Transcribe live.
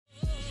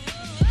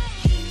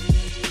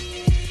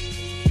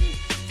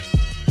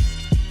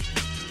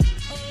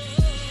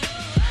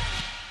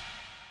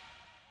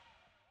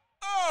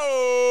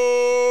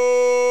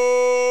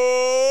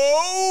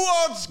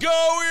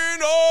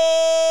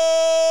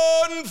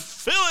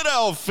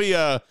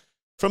Philadelphia,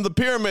 from the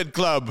Pyramid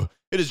Club,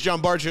 it is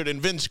John Barchard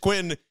and Vince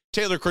Quinn,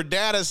 Taylor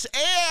Cordatis,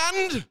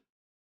 and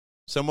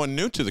someone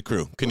new to the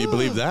crew. Can you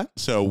believe that?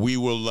 So we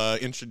will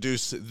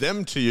introduce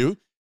them to you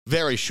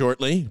very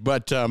shortly.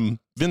 But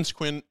Vince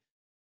Quinn,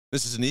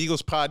 this is an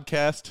Eagles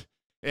podcast,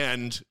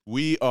 and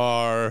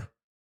I'm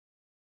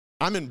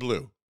in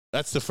blue.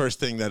 That's the first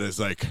thing that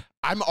is like,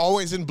 I'm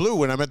always in blue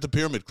when I'm at the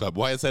Pyramid Club.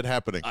 Why is that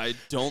happening? I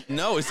don't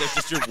know. Is that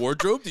just your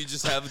wardrobe? Do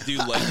you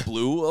like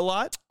blue a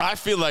lot? I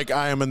feel like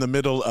I am in the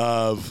middle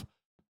of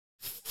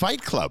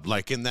Fight Club,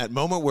 like in that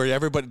moment where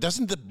everybody,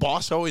 doesn't the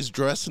boss always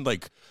dress in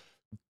like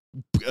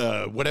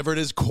whatever it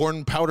is,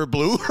 corn powder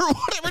blue or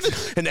whatever it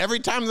is? And every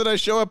time that I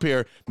show up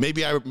here,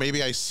 maybe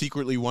I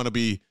secretly want to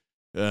be,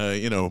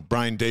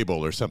 Brian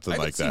Dable or something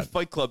like that. I haven't seen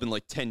Fight Club in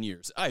like 10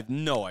 years. I have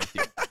no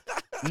idea.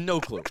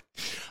 No clue.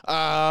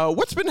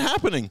 What's been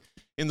happening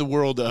in the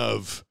world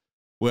of,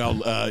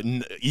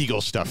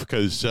 Eagle stuff?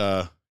 Because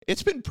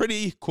it's been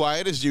pretty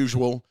quiet as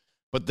usual,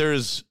 but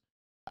there's,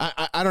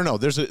 I don't know.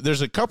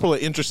 There's a couple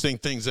of interesting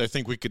things that I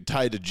think we could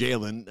tie to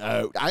Jalen.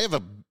 I have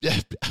a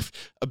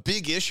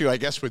big issue, I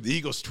guess, with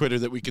Eagles Twitter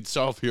that we could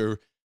solve here.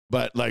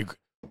 But like,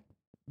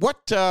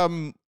 what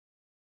do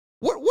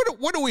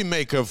we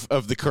make of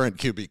the current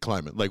QB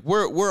climate? Like,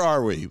 where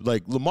are we?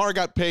 Like, Lamar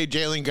got paid,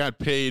 Jalen got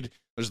paid.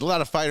 There's a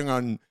lot of fighting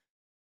on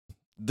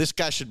this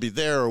guy should be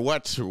there or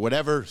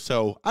whatever.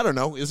 So I don't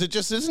know. Isn't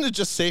it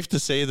just safe to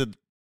say that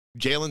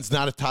Jalen's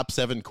not a top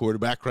 7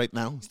 quarterback right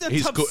now?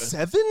 He's top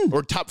 7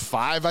 or top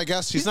 5, I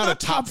guess. He's not a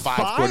top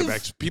 5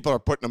 quarterback. People are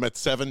putting him at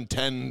 7,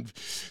 10,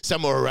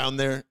 somewhere around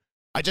there.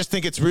 I just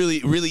think it's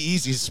really, really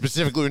easy,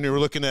 specifically when you're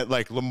looking at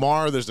like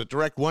Lamar. There's a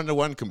direct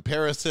 1-to-1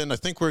 comparison. I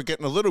think we're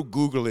getting a little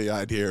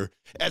googly-eyed here.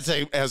 As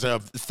a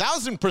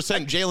 1,000%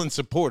 Jalen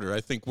supporter, I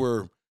think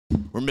we're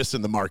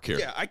missing the mark here.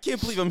 Yeah, I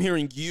can't believe I'm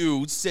hearing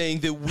you saying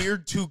that we're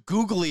too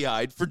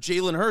googly-eyed for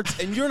Jalen Hurts,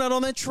 and you're not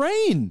on that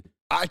train.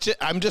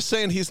 I'm just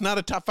saying he's not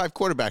a top 5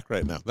 quarterback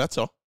right now. That's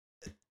all.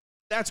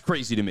 That's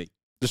crazy to me.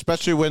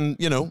 Especially when,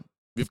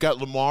 you've got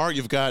Lamar,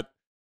 you've got...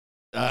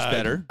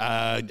 better.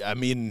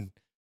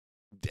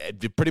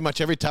 Pretty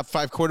much every top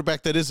 5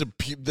 quarterback that is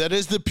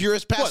the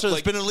purest passer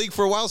that's been in the league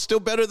for a while,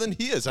 still better than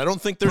he is. I don't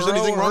think there's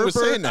anything wrong with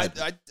saying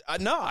that.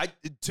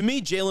 To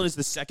me, Jalen is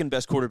the second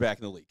best quarterback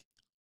in the league.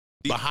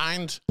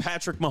 Behind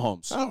Patrick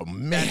Mahomes. Oh,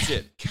 man. That's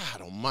it.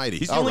 God almighty.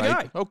 He's the only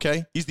guy.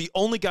 Okay. He's the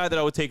only guy that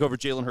I would take over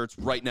Jalen Hurts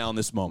right now in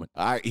this moment.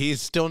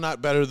 He's still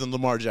not better than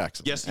Lamar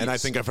Jackson. Yes, and I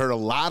think I've heard a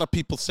lot of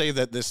people say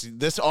that this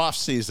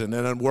offseason,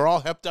 and we're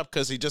all hepped up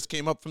because he just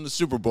came up from the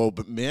Super Bowl.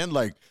 But, man,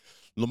 like,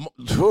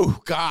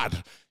 oh,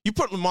 God. You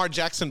put Lamar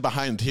Jackson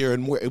behind here,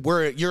 and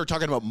you're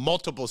talking about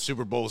multiple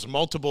Super Bowls,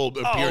 multiple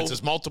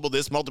appearances, multiple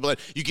this, multiple that.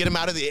 You get him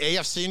out of the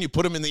AFC and you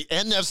put him in the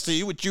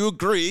NFC, which you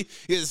agree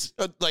is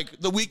like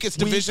the weakest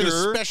division,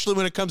 especially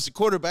when it comes to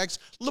quarterbacks.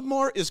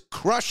 Lamar is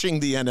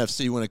crushing the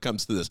NFC when it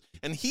comes to this.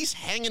 And he's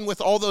hanging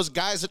with all those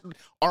guys that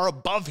are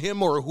above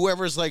him or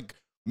whoever's like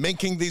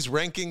making these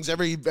rankings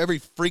every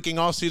freaking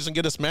offseason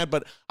get us mad.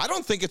 But I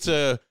don't think it's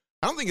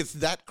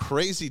that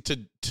crazy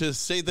to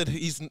say that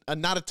he's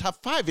not a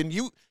top 5. And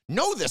you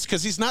know this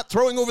because he's not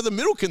throwing over the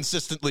middle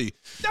consistently.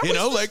 That was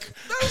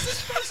his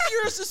first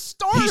year as a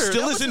starter. He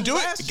still isn't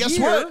doing it. Guess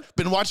what?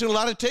 Been watching a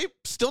lot of tape,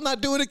 still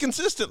not doing it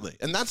consistently.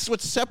 And that's what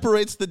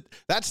separates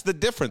that's the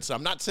difference.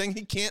 I'm not saying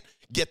he can't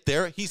get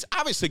there. He's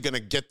obviously going to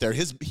get there.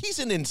 He's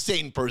an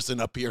insane person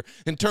up here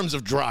in terms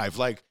of drive.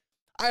 Like,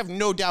 I have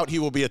no doubt he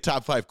will be a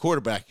top 5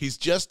 quarterback. He's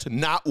just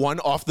not one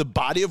off the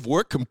body of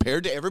work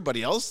compared to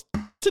everybody else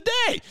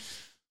today.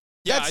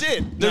 That's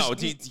it.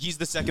 He's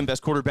the second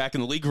best quarterback in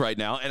the league right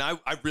now, and I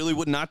really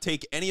would not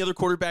take any other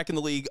quarterback in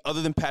the league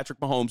other than Patrick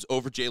Mahomes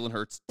over Jalen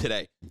Hurts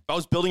today. If I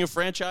was building a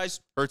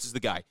franchise, Hurts is the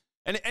guy.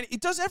 And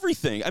it does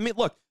everything. I mean,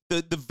 look,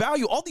 the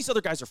value, all these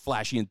other guys are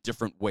flashy in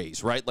different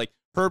ways, right? Like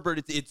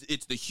Herbert,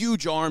 it's the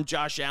huge arm.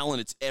 Josh Allen,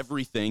 it's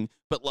everything.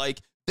 But,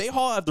 like, they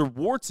all have their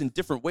warts in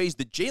different ways.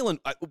 That Jalen,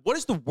 what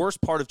is the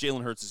worst part of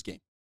Jalen Hurts' game?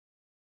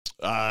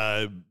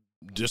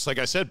 Just like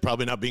I said,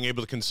 probably not being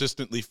able to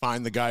consistently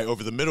find the guy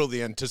over the middle.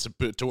 The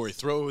anticipatory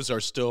throws are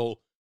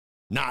still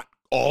not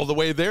all the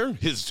way there.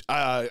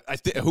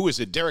 Who is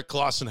it? Derek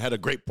Clausen had a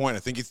great point. I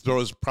think he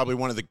throws probably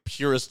one of the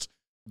purest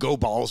go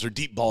balls or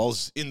deep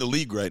balls in the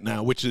league right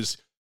now, which is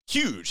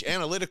huge.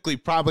 Analytically,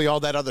 probably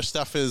all that other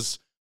stuff is,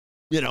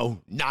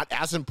 not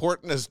as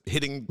important as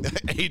hitting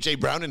A.J.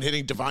 Brown and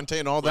hitting Devontae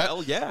and all that.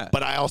 Well, yeah.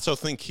 But I also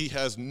think he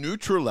has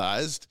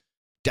neutralized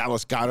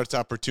Dallas Goedert's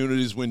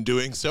opportunities when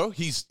doing so.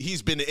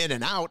 He's been in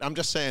and out. I'm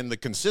just saying the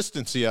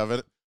consistency of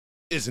it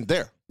isn't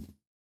there.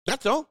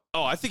 That's all.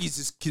 Oh, I think he's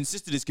as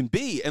consistent as can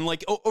be. And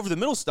like over the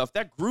middle stuff,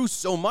 that grew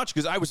so much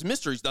because I was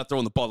Mr. He's not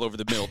throwing the ball over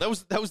the middle. That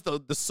was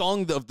the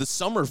song of the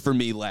summer for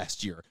me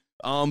last year.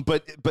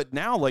 But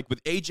now, like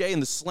with AJ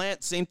and the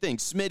slant, same thing.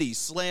 Smitty,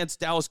 slants,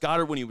 Dallas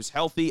Goedert when he was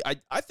healthy.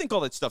 I think all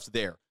that stuff's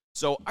there.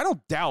 So I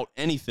don't doubt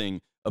anything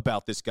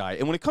about this guy.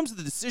 And when it comes to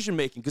the decision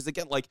making, because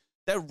again, like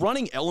that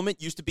running element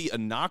used to be a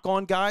knock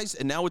on guys,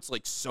 and now it's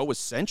like so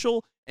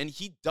essential. And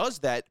he does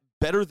that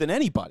better than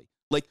anybody.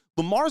 Like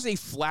Lamar's a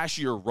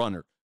flashier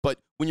runner. But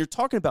when you're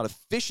talking about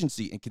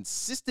efficiency and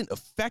consistent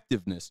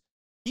effectiveness,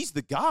 he's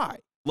the guy.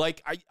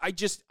 Like, I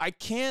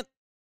can't.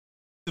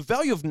 The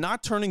value of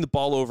not turning the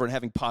ball over and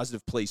having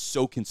positive plays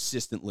so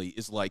consistently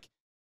is like,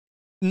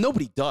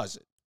 nobody does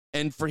it.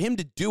 And for him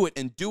to do it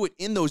and do it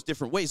in those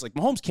different ways, like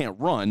Mahomes can't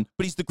run,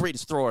 but he's the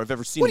greatest thrower I've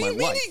ever seen in my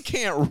life. What do you mean he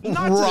can't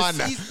run?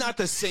 He's not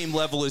the same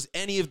level as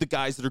any of the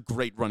guys that are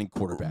great running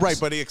quarterbacks. Right,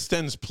 but he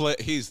extends play.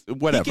 He's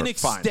whatever. He can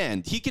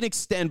extend. Fine. He can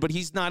extend, but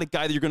he's not a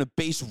guy that you're going to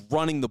base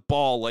running the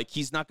ball. Like,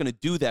 he's not going to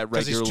do that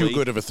regularly. Because he's too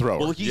good of a thrower.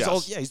 Well,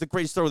 he's the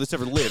greatest thrower that's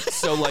ever lived.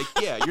 So, like,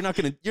 yeah, you're not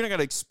going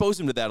to expose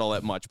him to that all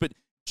that much. But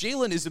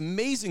Jalen is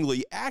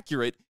amazingly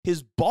accurate.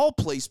 His ball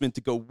placement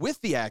to go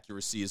with the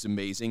accuracy is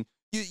amazing.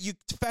 You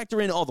factor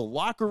in all the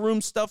locker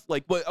room stuff.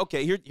 Like, well,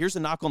 okay, here's a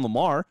knock on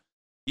Lamar.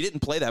 He didn't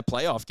play that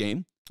playoff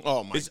game.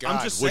 Oh, my God.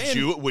 I'm just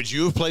saying, would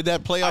you have played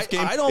that playoff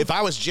game? don't. If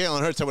I was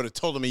Jalen Hurts, I would have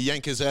told him to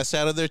yank his ass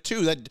out of there,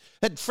 too.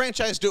 That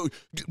franchise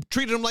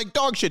treated him like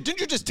dog shit. Didn't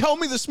you just tell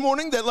me this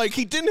morning that, like,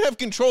 he didn't have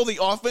control of the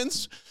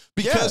offense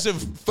because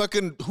of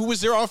fucking – who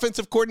was their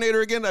offensive coordinator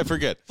again? I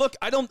forget. Look,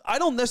 I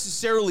don't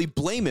necessarily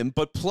blame him,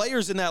 but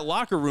players in that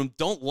locker room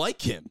don't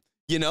like him.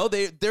 You know,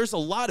 there's a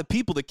lot of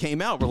people that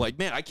came out and were like,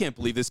 man, I can't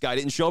believe this guy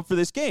didn't show up for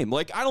this game.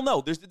 Like, I don't know.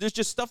 There's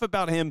just stuff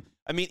about him.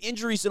 I mean,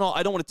 injuries and all,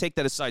 I don't want to take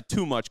that aside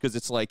too much because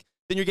it's like,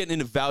 then you're getting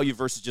into value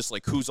versus just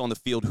like who's on the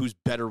field, who's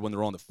better when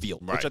they're on the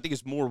field, which I think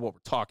is more what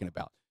we're talking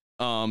about.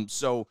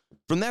 So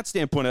from that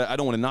standpoint, I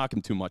don't want to knock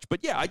him too much.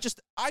 But, yeah,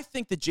 I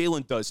think that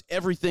Jalen does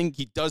everything.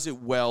 He does it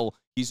well.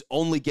 He's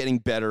only getting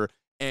better.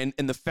 And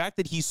the fact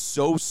that he's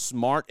so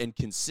smart and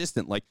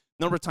consistent, like,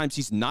 number of times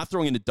he's not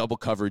throwing into double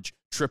coverage,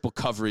 triple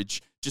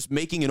coverage, just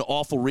making an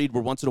awful read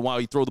where once in a while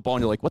you throw the ball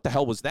and you're like, what the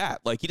hell was that?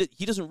 Like,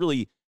 he doesn't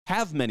really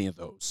have many of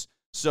those.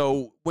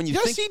 So when you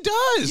think he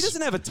does. He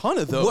doesn't have a ton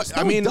of those.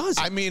 I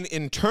mean,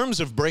 in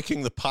terms of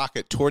breaking the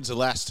pocket towards the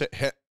last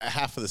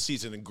half of the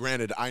season, and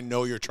granted, I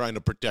know you're trying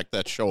to protect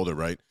that shoulder,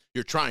 right?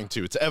 You're trying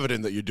to. It's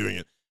evident that you're doing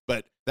it.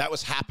 But that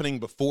was happening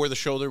before the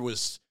shoulder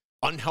was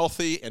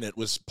unhealthy, and it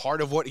was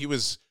part of what he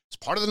was – it's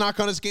part of the knock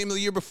on his game of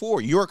the year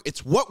before.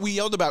 It's what we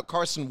yelled about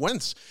Carson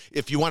Wentz,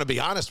 if you want to be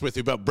honest with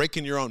you, about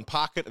breaking your own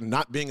pocket and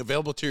not being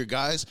available to your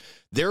guys.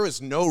 There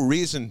is no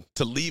reason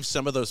to leave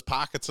some of those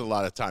pockets a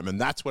lot of time,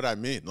 and that's what I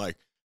mean. Like,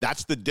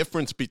 that's the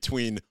difference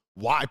between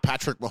why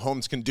Patrick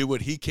Mahomes can do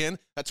what he can.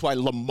 That's why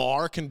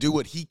Lamar can do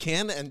what he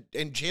can, and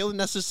Jalen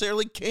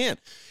necessarily can't.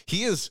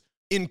 He is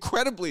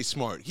incredibly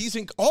smart. He's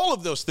in all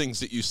of those things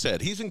that you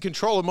said. He's in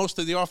control of most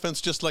of the offense,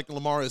 just like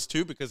Lamar is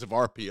too, because of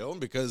RPO and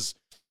because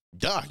 –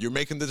 you're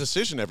making the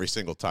decision every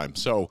single time.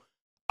 So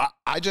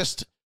I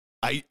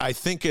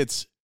think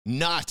it's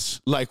nuts.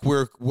 Like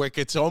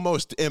it's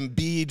almost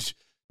Embiid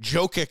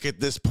Jokic at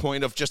this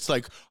point of just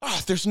like,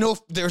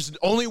 there's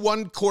only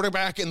one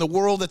quarterback in the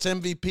world that's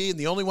MVP and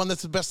the only one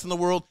that's the best in the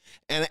world.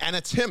 And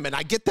it's him. And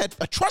I get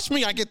that. Trust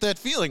me, I get that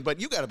feeling, but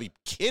you got to be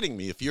kidding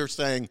me if you're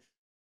saying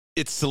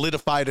it's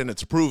solidified and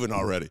it's proven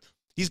already.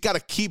 He's got to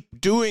keep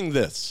doing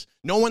this.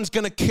 No one's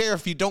going to care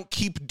if you don't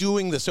keep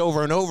doing this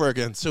over and over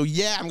again. So,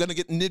 yeah, I'm going to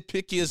get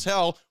nitpicky as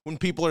hell when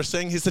people are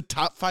saying he's a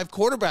top 5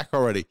 quarterback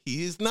already.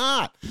 He is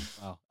not.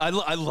 Wow. I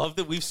love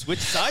that we've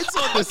switched sides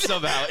on this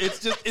somehow.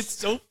 It's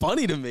so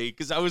funny to me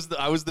because I was the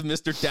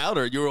Mr.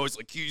 Doubter. You were always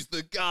like, he's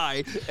the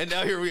guy. And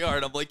now here we are.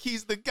 And I'm like,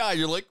 he's the guy.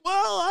 You're like,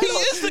 well, he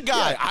is the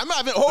guy. Yeah.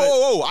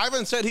 I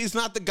haven't said he's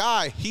not the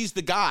guy. He's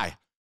the guy.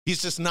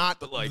 He's just not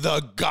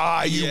the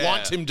guy you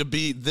want him to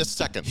be this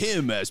second.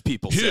 Him, as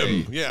people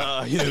say.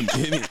 Yeah. Him.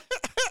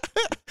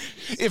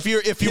 If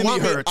you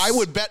want me, I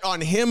would bet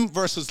on him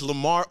versus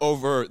Lamar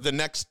over the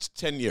next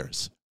 10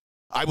 years.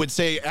 I would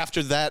say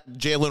after that,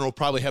 Jalen will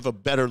probably have a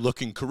better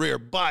looking career,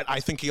 but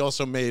I think he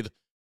also made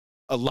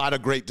a lot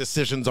of great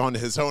decisions on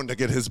his own to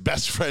get his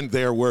best friend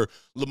there where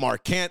Lamar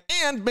can't,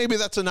 and maybe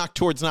that's a knock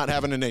towards not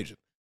having an agent.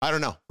 I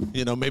don't know.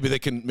 You know, maybe they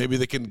can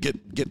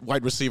get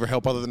wide receiver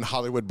help other than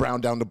Hollywood Brown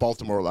down to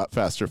Baltimore a lot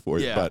faster for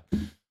you. Yeah. But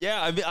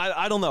yeah, I mean,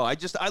 I don't know.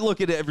 I look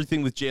at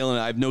everything with Jalen.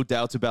 I have no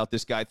doubts about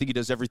this guy. I think he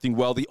does everything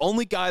well. The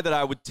only guy that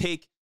I would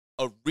take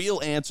a real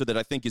answer that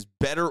I think is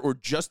better or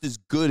just as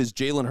good as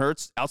Jalen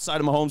Hurts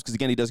outside of Mahomes, because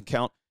again he doesn't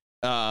count,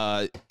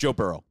 Joe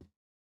Burrow.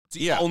 It's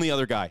the only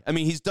other guy. I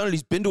mean, he's done it.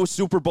 He's been to a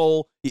Super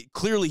Bowl.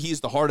 Clearly, he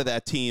is the heart of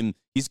that team.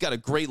 He's got a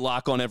great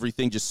lock on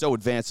everything, just so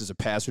advanced as a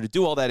passer. To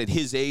do all that at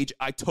his age,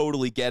 I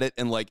totally get it.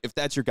 And, like, if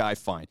that's your guy,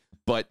 fine.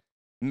 But,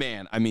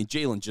 man, I mean,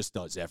 Jalen just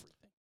does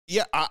everything.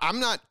 Yeah, I'm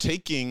not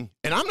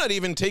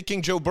even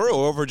taking Joe Burrow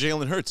over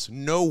Jalen Hurts.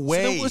 No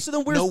way. So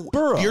then where's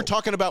Burrow? You're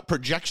talking about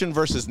projection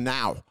versus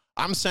now.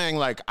 I'm saying,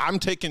 like, I'm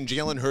taking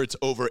Jalen Hurts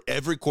over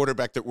every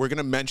quarterback that we're going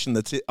to mention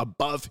that's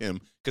above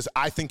him because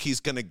I think he's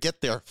going to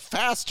get there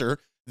faster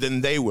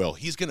than they will.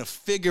 He's going to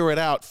figure it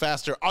out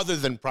faster other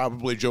than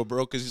probably Joe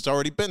Burrow because he's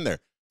already been there.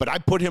 but I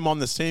put him on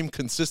the same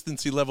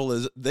consistency level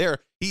as there.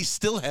 He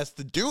still has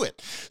to do it.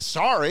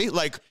 Sorry,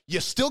 like, you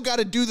still got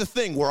to do the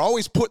thing. We're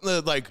always putting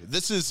the, like,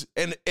 this is,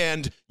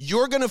 and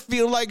you're going to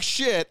feel like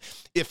shit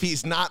if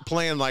he's not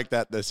playing like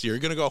that this year.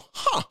 You're going to go,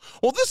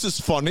 well, this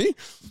is funny.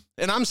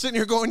 And I'm sitting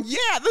here going,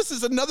 yeah, this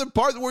is another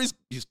part where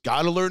he's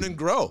got to learn and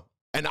grow.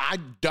 And I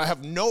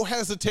have no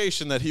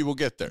hesitation that he will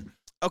get there.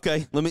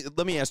 Okay,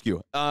 let me ask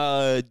you.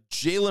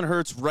 Jalen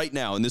Hurts right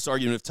now in this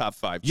argument of top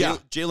 5. Yeah.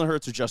 Jalen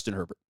Hurts or Justin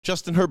Herbert?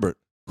 Justin Herbert.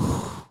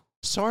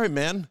 Sorry,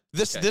 man.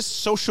 This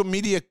social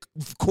media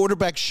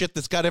quarterback shit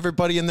that's got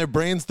everybody in their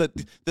brains that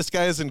this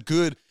guy isn't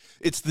good.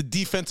 It's the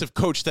defensive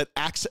coach that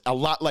acts a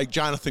lot like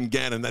Jonathan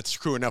Gannon that's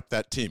screwing up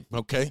that team,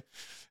 okay?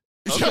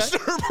 Justin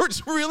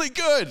Herbert's really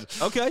good.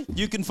 Okay.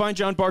 You can find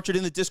John Barchard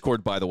in the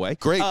Discord, by the way.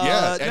 Great,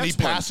 yeah. And he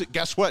passes.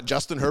 Guess what?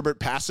 Justin Herbert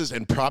passes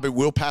and probably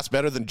will pass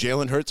better than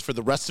Jalen Hurts for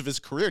the rest of his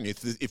career. And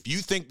if you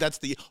think that's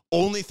the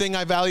only thing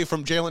I value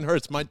from Jalen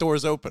Hurts, my door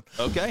is open.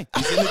 Okay.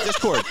 He's in the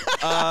Discord.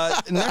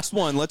 Next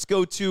one. Let's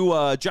go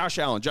to Josh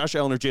Allen. Josh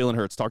Allen or Jalen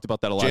Hurts. Talked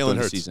about that a lot during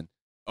the season.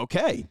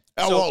 Okay.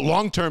 Well,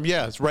 long-term,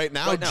 yes. Right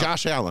now,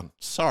 Josh Allen.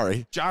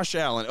 Sorry. Josh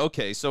Allen.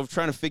 Okay, so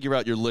trying to figure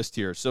out your list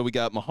here. So we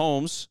got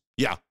Mahomes.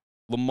 Yeah.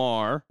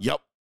 Lamar. Yep.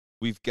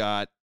 We've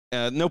got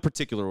no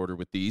particular order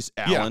with these.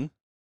 Allen. Yeah.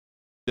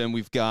 Then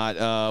we've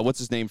got what's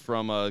his name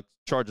from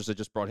Chargers? I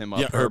just brought him up.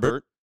 Yeah,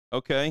 Herbert.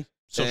 Okay.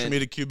 Social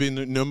media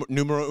QB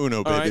numero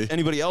uno, baby. All right.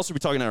 Anybody else? Are we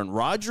talking Aaron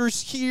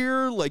Rodgers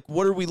here? Like,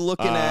 what are we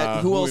looking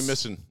at? Who else? Are we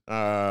missing?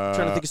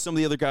 Trying to think of some of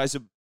the other guys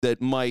that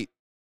might.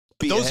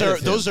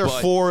 Those are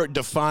four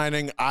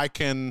defining. I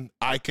can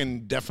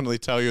definitely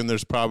tell you, and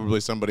there's probably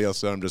somebody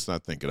else that I'm just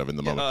not thinking of in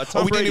the moment.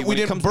 We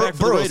didn't.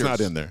 Burrow's not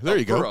in there. There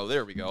you go. Burrow.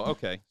 There we go.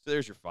 Okay, so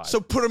there's your 5.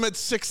 So put him at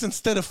 6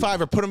 instead of 5,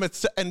 or put him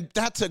at, and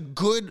that's a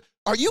good.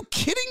 Are you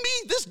kidding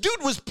me? This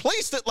dude was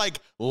placed at like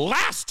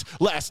last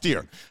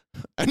year,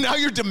 and now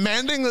you're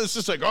demanding that it's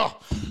just like, oh,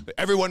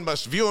 everyone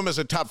must view him as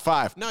a top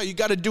 5. No, you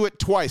got to do it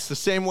twice, the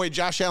same way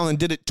Josh Allen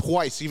did it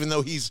twice, even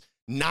though he's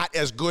not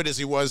as good as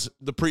he was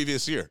the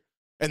previous year.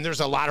 And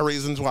there's a lot of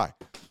reasons why.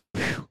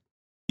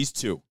 He's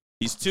 2.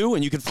 He's 2,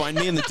 and you can find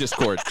me in the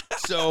Discord.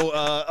 So,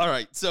 all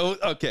right. So,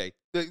 okay.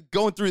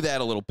 Going through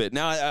that a little bit.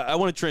 Now, I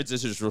want to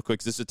transition just real quick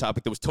because this is a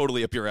topic that was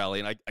totally up your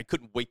alley, and I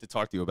couldn't wait to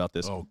talk to you about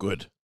this. Oh,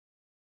 good.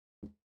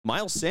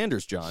 Miles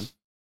Sanders, John,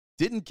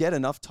 didn't get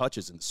enough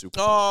touches in the Super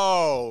Bowl.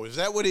 Oh, is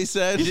that what he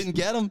said? He didn't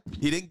get them.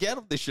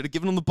 They should have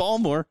given him the ball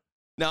more.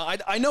 Now,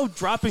 I know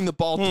dropping the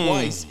ball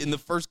twice in the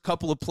first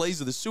couple of plays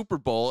of the Super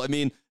Bowl, I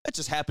mean, that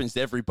just happens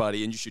to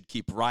everybody, and you should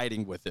keep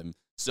riding with him.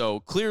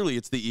 So, clearly,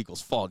 it's the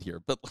Eagles' fault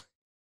here. But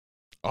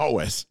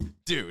always.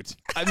 Dude,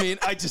 I mean,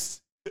 I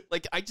just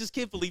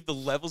can't believe the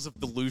levels of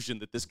delusion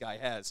that this guy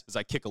has as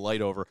I kick a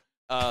light over.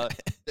 That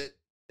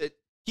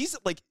he's,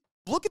 like,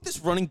 look at this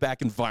running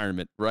back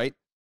environment, right?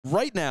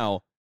 Right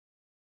now,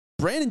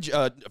 Brandon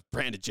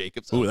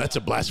Jacobs. Ooh, that's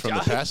a blast from the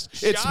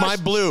past. It's my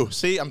blue.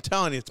 See, I'm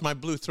telling you, it's my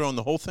blue throwing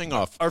the whole thing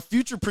off. Our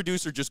future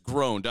producer just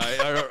groaned.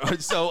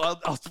 So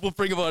we'll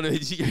bring him on.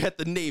 You're at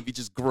the name. He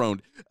just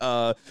groaned.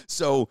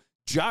 So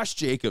Josh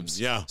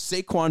Jacobs,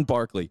 Saquon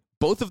Barkley,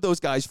 both of those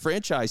guys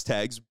franchise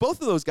tags.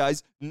 Both of those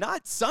guys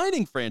not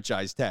signing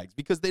franchise tags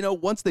because they know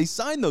once they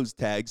sign those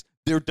tags,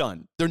 they're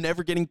done. They're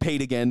never getting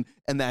paid again,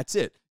 and that's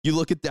it. You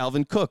look at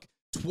Dalvin Cook.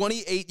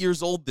 28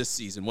 years old this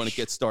season when it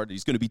gets started.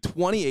 He's going to be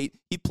 28.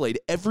 He played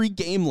every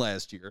game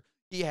last year.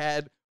 He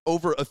had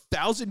over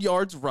 1,000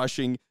 yards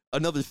rushing,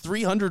 another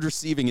 300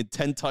 receiving, and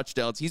 10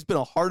 touchdowns. He's been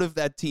a heart of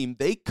that team.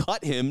 They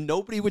cut him.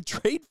 Nobody would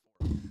trade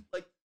for him.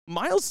 Like,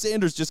 Miles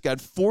Sanders just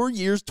got 4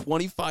 years,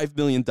 $25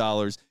 million.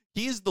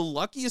 He is the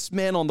luckiest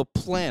man on the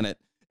planet,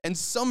 and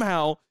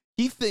somehow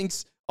he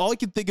thinks all he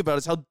can think about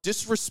is how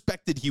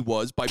disrespected he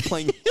was by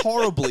playing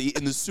horribly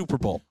in the Super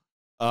Bowl.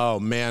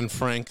 Oh, man,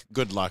 Frank,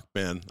 good luck,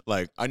 man.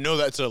 Like, I know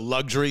that's a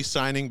luxury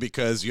signing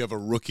because you have a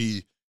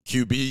rookie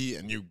QB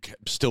and you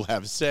still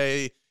have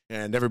say,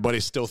 and everybody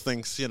still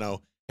thinks, you know,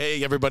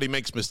 hey, everybody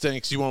makes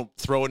mistakes. You won't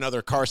throw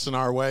another Carson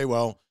our way.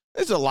 Well,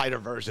 it's a lighter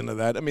version of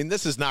that. I mean,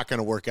 this is not going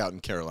to work out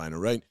in Carolina,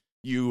 right?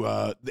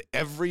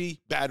 Every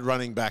bad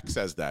running back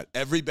says that.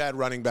 Every bad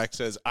running back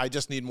says, I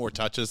just need more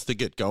touches to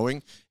get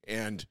going.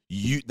 And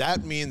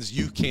that means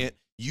you can't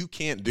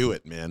do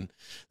it, man.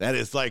 That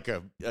is like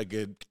a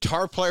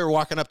guitar player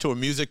walking up to a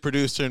music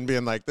producer and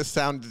being like, this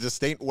sound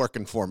just ain't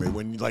working for me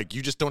when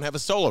you just don't have a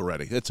solo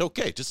ready. It's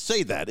okay. Just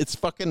say that. It's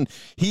fucking,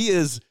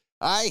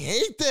 I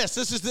hate this.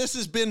 This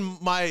has been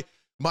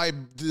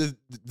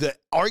the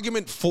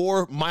argument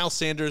for Miles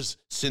Sanders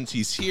since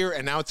he's here,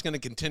 and now it's going to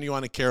continue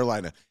on in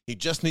Carolina. He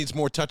just needs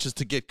more touches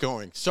to get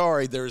going.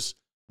 Sorry,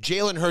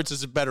 Jalen Hurts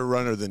is a better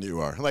runner than you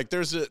are. Like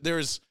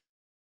there's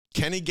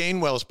Kenny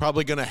Gainwell is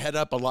probably going to head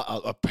up a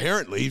lot.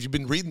 Apparently, you've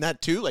been reading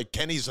that too. Like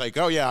Kenny's like,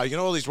 oh yeah, you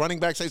know all these running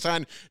backs they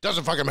signed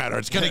doesn't fucking matter.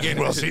 It's Kenny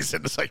Gainwell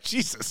season. It's like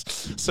Jesus.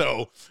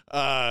 So,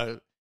 and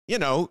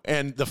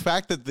the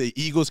fact that the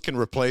Eagles can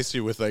replace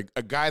you with like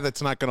a guy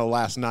that's not going to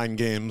last 9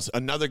 games,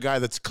 another guy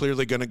that's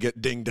clearly going to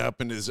get dinged up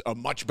and is a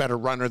much better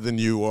runner than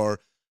you are,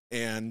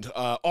 and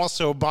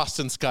also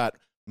Boston Scott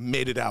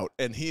made it out,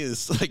 and he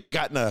has like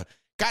gotten a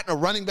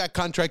running back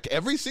contract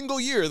every single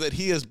year that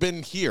he has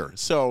been here.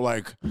 So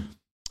like,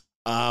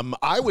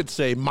 I would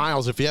say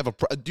Miles, if you have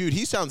a dude,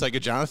 he sounds like a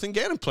Jonathan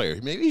Gannon player.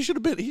 Maybe he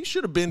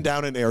should have been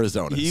down in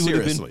Arizona. He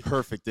would have been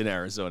perfect in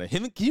Arizona.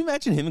 Can you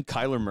imagine him and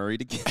Kyler Murray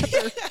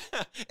together?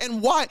 Yeah.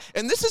 And why?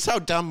 And this is how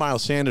dumb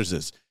Miles Sanders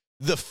is.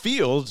 The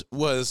field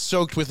was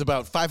soaked with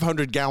about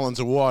 500 gallons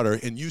of water,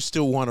 and you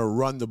still want to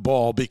run the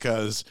ball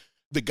because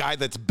the guy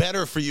that's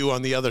better for you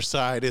on the other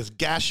side is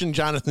gashing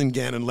Jonathan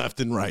Gannon left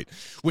and right,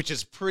 which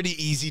is pretty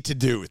easy to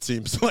do, it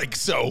seems like.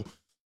 So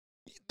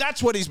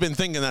that's what he's been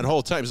thinking that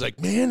whole time. He's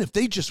like, man, if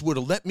they just would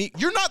have let me.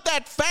 You're not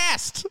that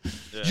fast.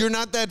 Yeah. You're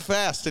not that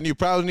fast, and you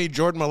probably need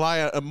Jordan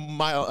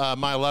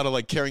Mailata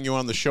like carrying you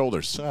on the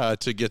shoulders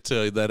to get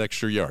to that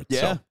extra yard.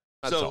 Yeah.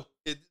 So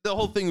the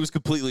whole thing was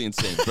completely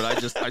insane, but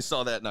I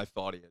saw that and I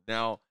thought of it.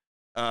 Now,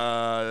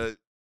 I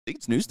think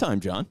it's news time,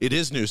 John. It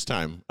is news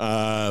time.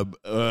 So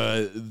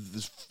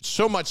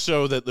much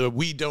so that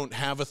we don't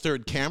have a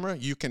third camera.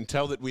 You can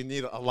tell that we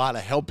need a lot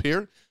of help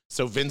here.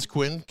 So, Vince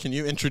Quinn, can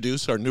you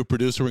introduce our new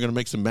producer? We're going to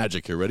make some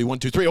magic here. Ready? 1,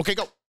 2, 3. Okay,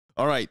 go.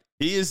 All right.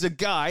 He is a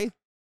guy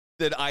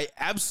that I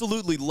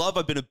absolutely love.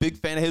 I've been a big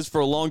fan of his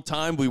for a long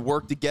time. We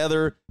worked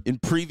together in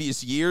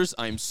previous years.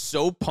 I'm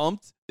so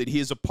pumped that he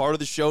is a part of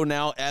the show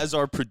now as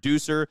our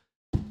producer,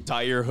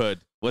 Tyre Hood.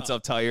 What's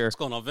up, Tyre? What's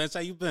going on, Vince? How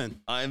you been?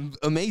 I'm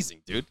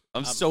amazing, dude.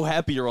 I'm so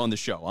happy you're on the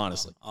show,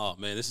 honestly. Oh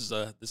man, this is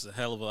a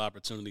hell of an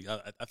opportunity.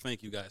 I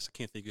thank you guys. I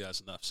can't thank you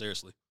guys enough.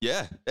 Seriously.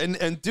 Yeah,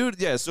 and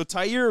dude, yeah. So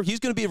Tyre, he's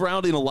going to be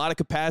around in a lot of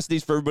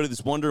capacities. For everybody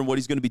that's wondering what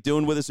he's going to be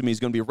doing with us, I mean, he's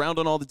going to be around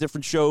on all the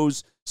different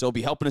shows. So he'll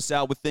be helping us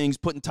out with things,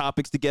 putting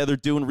topics together,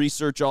 doing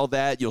research, all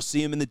that. You'll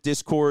see him in the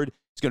Discord.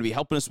 He's going to be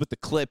helping us with the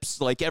clips,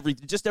 like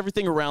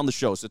everything around the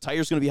show. So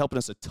Tyre's going to be helping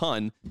us a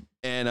ton.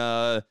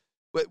 And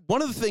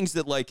one of the things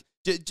that like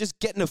just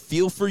getting a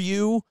feel for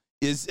you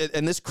is,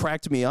 and this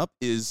cracked me up,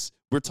 is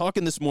we're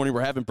talking this morning,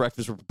 we're having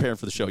breakfast, we're preparing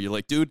for the show. You're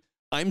like, dude,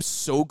 I'm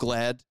so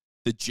glad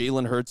that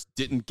Jalen Hurts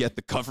didn't get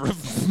the cover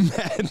of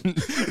Madden.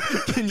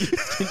 Can you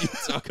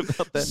talk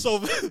about that? So,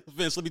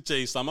 Vince, let me tell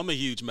you something. I'm a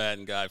huge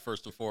Madden guy,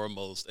 first and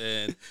foremost.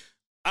 And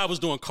I was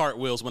doing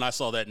cartwheels when I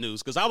saw that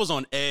news because I was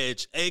on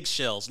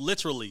eggshells,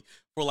 literally,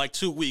 for like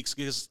 2 weeks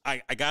because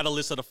I got a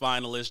list of the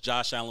finalists.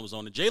 Josh Allen was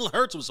on it. Jalen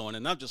Hurts was on it.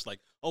 And I'm just like,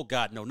 oh,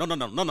 God,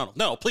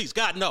 no, please,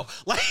 God, no.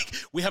 Like,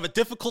 we have a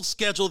difficult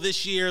schedule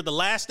this year. The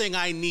last thing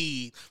I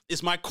need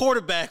is my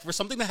quarterback for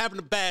something to happen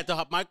to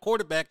help my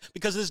quarterback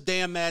because of this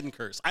damn Madden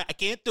curse. I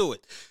can't do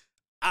it.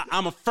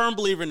 I'm a firm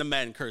believer in the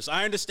Madden curse.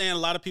 I understand a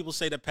lot of people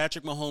say that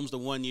Patrick Mahomes, the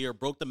 1 year,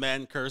 broke the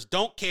Madden curse.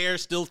 Don't care,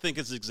 still think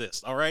it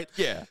exists, all right?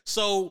 Yeah.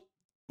 So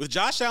with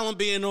Josh Allen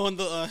being on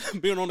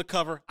the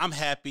cover, I'm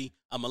happy.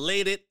 I'm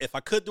elated. If I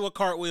could do a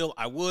cartwheel,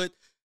 I would.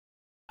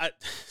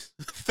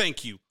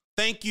 Thank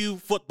you,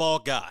 football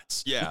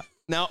gods. Yeah.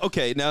 Now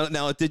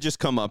it did just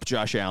come up,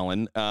 Josh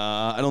Allen.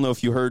 I don't know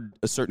if you heard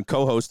a certain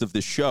co-host of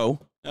this show.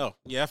 Oh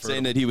yeah,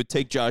 saying that he would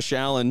take Josh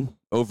Allen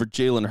over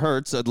Jalen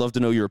Hurts. I'd love to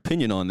know your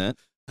opinion on that.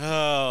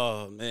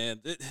 Oh man,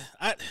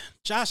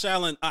 Josh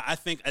Allen. I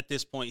think at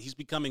this point he's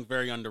becoming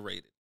very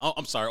underrated. Oh,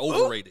 I'm sorry,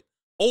 overrated.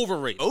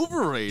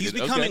 Overrated. He's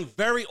becoming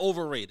very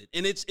overrated,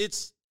 and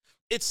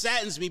it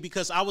saddens me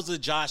because I was a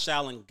Josh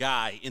Allen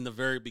guy in the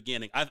very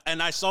beginning,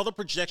 and I saw the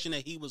projection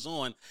that he was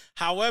on.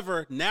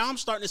 However, now I'm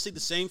starting to see the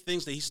same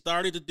things that he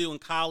started to do in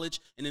college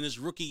and in his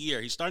rookie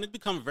year. He's starting to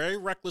become very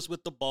reckless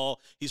with the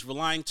ball. He's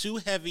relying too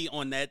heavy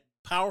on that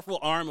powerful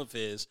arm of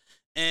his,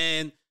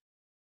 and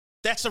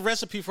that's a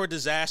recipe for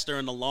disaster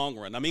in the long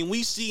run. I mean,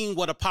 we've seen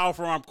what a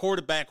powerful arm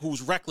quarterback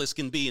who's reckless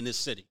can be in this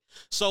city.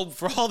 So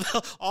for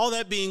all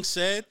that being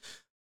said,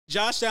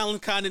 Josh Allen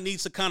kind of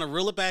needs to kind of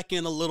reel it back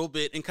in a little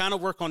bit and kind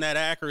of work on that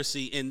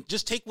accuracy and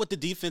just take what the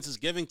defense is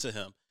giving to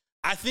him.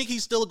 I think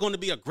he's still going to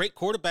be a great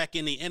quarterback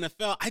in the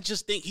NFL. I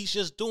just think he's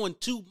just doing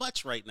too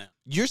much right now.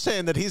 You're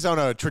saying that he's on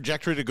a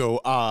trajectory to go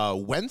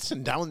Wentz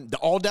and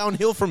all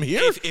downhill from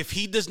here? If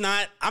he does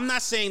not, I'm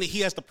not saying that he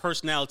has the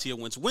personality of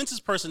Wentz. Wentz's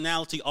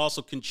personality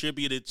also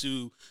contributed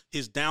to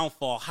his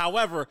downfall.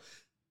 However,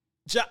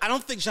 I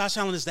don't think Josh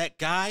Allen is that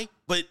guy,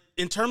 but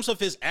in terms of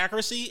his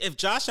accuracy, if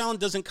Josh Allen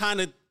doesn't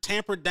kind of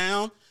tamper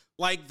down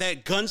like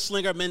that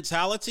gunslinger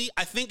mentality,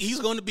 I think he's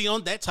going to be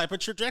on that type of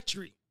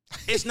trajectory.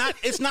 It's not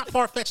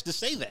far-fetched to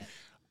say that.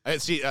 I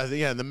see.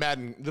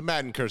 The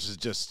Madden curse is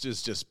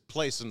just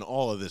placing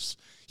all of this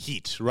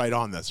heat right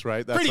on this,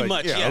 right? That's pretty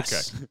much,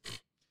 yes. Okay.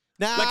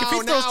 Now, like if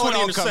he throws 20 it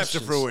all interceptions, comes to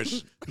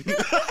fruition.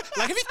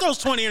 Like if he throws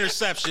 20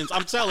 interceptions,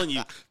 I'm telling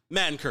you,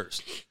 Madden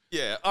curse.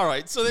 Yeah, all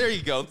right. So there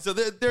you go. So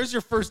there's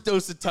your first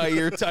dose of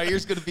Tyre.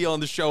 Tyre's going to be on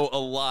the show a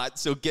lot,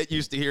 so get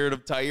used to hearing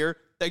of Tyre.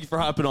 Thank you for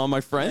hopping on,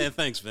 my friend. Man,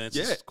 thanks, Vince.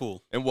 Yeah. This is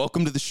cool. And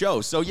welcome to the show.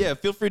 So, yeah,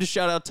 feel free to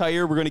shout out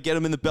Tyre. We're going to get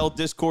him in the Bell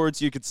Discord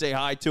so you can say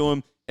hi to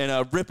him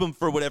and rip him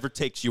for whatever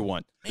takes you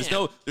want.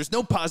 There's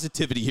no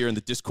positivity here in the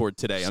Discord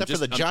today. Except for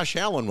the Josh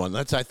Allen one.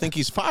 I think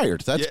he's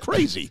fired. That's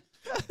crazy.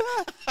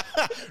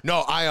 No,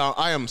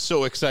 I am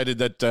so excited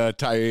that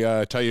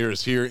Tyre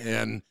is here,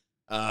 and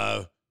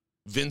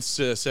Vince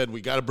said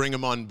we got to bring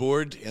him on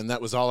board, and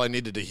that was all I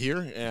needed to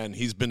hear, and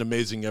he's been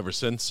amazing ever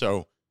since.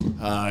 So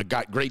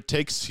got great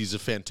takes. He's a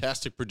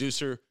fantastic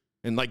producer,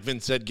 and like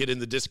Vince said, get in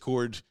the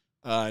Discord.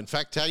 In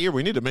fact, Taggart,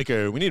 we need to make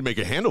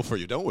a handle for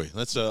you, don't we?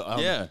 Let's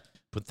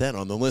put that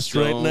on the list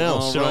right now.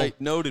 All right,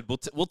 noted.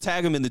 We'll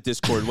tag him in the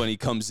Discord when he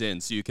comes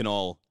in, so you can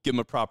all give him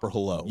a proper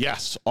hello.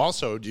 Yes.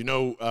 Also, do you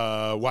know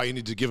why you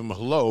need to give him a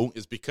hello?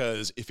 Is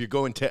because if you're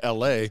going to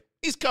L.A.,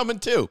 he's coming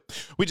too.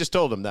 We just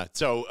told him that.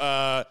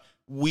 So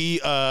we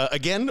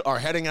again are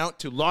heading out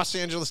to Los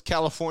Angeles,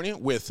 California,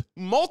 with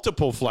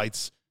multiple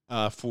flights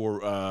for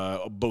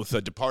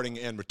both departing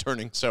and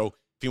returning. So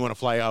if you want to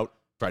fly out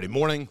Friday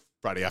morning,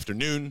 Friday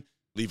afternoon,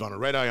 leave on a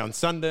red eye on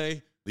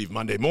Sunday, leave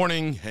Monday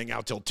morning, hang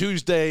out till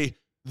Tuesday.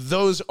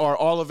 Those are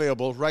all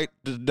available right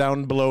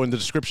down below in the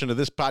description of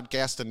this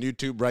podcast and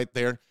YouTube right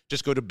there.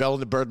 Just go to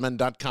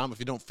bellandthebirdmen.com. If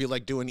you don't feel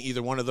like doing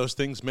either one of those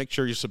things, make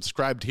sure you're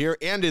subscribed here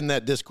and in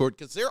that Discord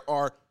because there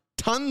are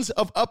tons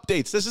of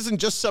updates. This isn't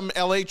just some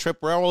LA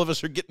trip where all of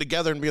us are getting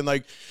together and being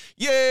like,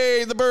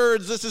 yay, the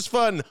birds, this is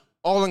fun.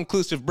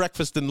 All-inclusive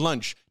breakfast and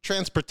lunch,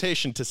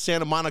 transportation to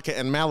Santa Monica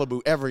and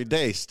Malibu every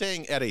day,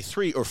 staying at a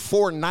 3 or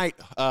 4 night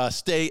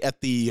stay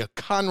at the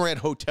Conrad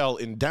Hotel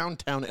in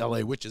downtown LA,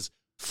 which is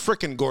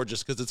freaking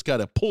gorgeous because it's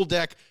got a pool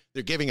deck.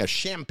 They're giving us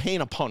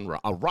champagne upon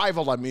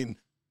arrival. I mean,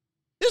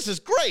 this is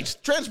great.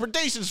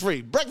 Transportation's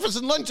free. Breakfast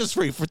and lunch is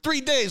free for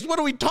 3 days. What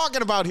are we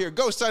talking about here?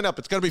 Go sign up.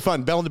 It's going to be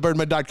fun.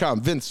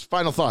 bellandthebirdmen.com. Vince,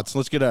 final thoughts.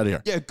 Let's get out of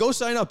here. Yeah, go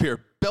sign up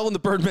here.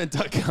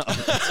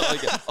 bellandthebirdmen.com. That's all I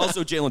get.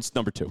 Also, Jalen's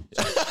number 2.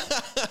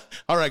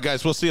 All right,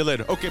 guys. We'll see you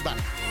later. Okay, bye.